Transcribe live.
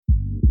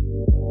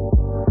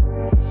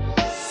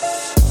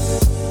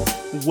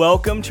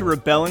Welcome to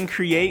Rebel and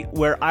Create,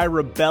 where I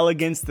rebel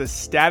against the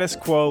status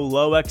quo,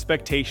 low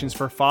expectations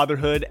for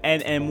fatherhood,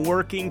 and am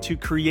working to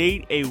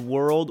create a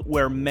world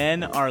where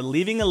men are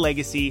leaving a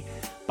legacy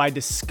by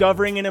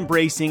discovering and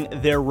embracing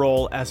their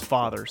role as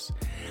fathers.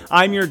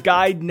 I'm your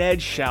guide, Ned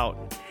Schaut.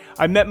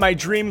 I met my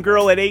dream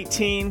girl at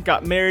 18,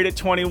 got married at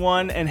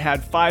 21, and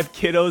had 5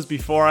 kiddos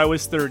before I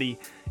was 30.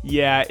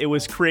 Yeah, it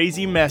was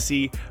crazy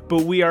messy,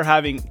 but we are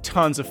having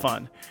tons of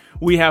fun.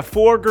 We have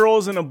 4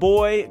 girls and a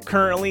boy.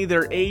 Currently,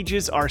 their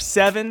ages are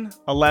 7,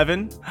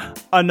 11,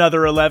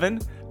 another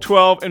 11,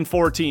 12, and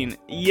 14.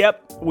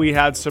 Yep, we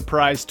had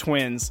surprise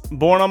twins.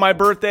 Born on my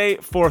birthday,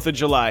 4th of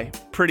July.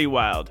 Pretty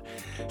wild.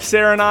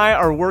 Sarah and I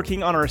are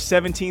working on our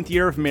 17th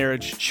year of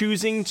marriage,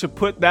 choosing to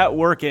put that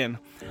work in.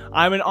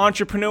 I'm an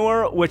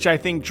entrepreneur, which I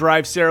think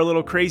drives Sarah a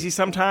little crazy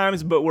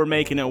sometimes, but we're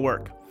making it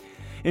work.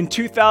 In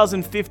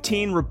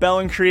 2015, Rebel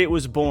and Create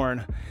was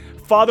born.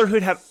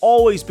 Fatherhood had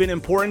always been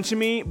important to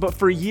me, but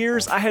for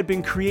years I had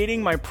been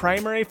creating my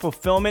primary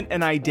fulfillment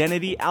and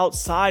identity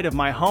outside of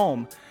my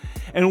home.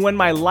 And when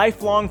my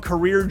lifelong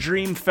career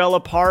dream fell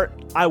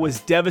apart, I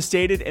was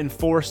devastated and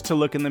forced to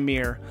look in the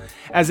mirror.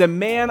 As a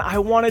man, I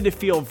wanted to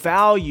feel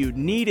valued,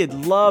 needed,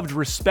 loved,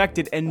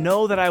 respected, and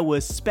know that I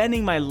was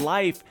spending my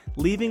life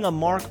leaving a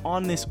mark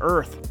on this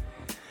earth.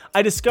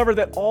 I discovered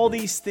that all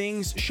these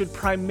things should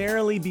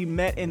primarily be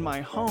met in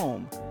my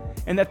home,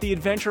 and that the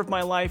adventure of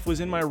my life was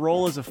in my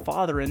role as a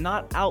father and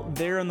not out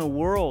there in the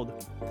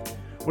world.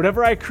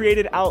 Whatever I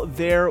created out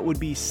there would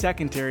be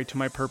secondary to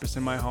my purpose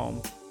in my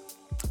home.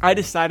 I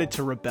decided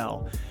to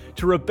rebel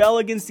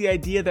against the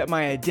idea that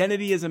my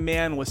identity as a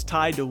man was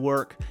tied to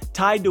work,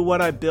 tied to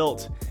what I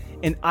built,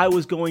 and I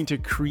was going to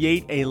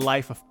create a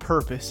life of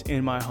purpose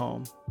in my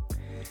home.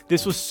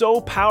 This was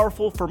so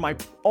powerful for my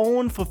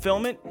own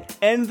fulfillment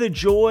and the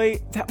joy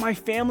that my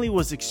family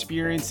was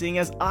experiencing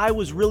as I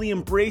was really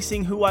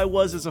embracing who I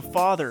was as a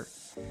father.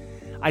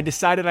 I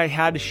decided I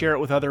had to share it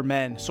with other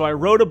men, so I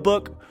wrote a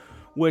book,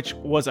 which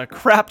was a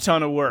crap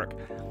ton of work.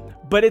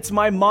 But it's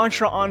my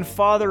mantra on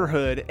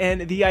fatherhood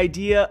and the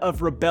idea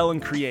of rebel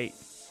and create.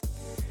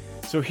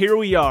 So here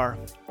we are.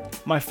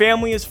 My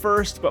family is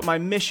first, but my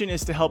mission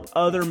is to help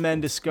other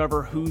men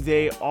discover who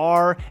they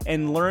are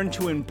and learn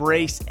to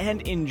embrace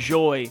and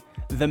enjoy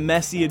the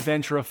messy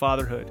adventure of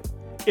fatherhood.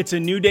 It's a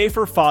new day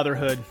for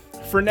fatherhood.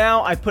 For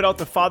now, I put out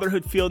the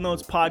Fatherhood Field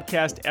Notes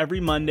podcast every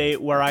Monday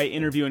where I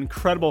interview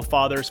incredible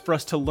fathers for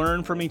us to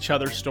learn from each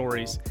other's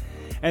stories.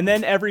 And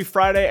then every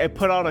Friday, I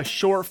put out a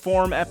short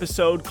form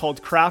episode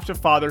called Craft of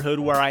Fatherhood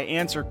where I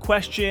answer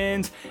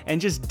questions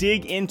and just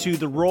dig into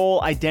the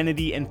role,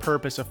 identity, and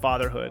purpose of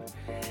fatherhood.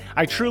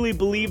 I truly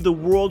believe the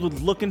world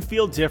would look and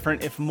feel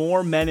different if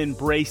more men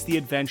embrace the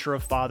adventure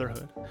of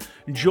fatherhood.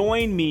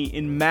 Join me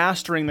in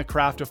mastering the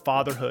craft of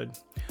fatherhood.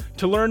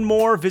 To learn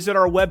more, visit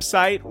our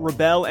website,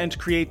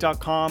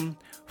 rebelandcreate.com.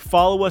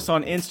 Follow us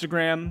on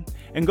Instagram,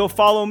 and go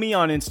follow me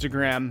on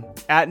Instagram,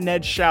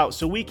 @Ned Schaut,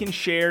 so we can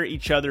share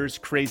each other's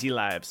crazy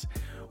lives.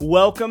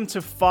 Welcome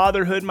to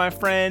fatherhood, my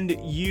friend.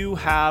 You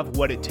have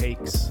what it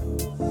takes.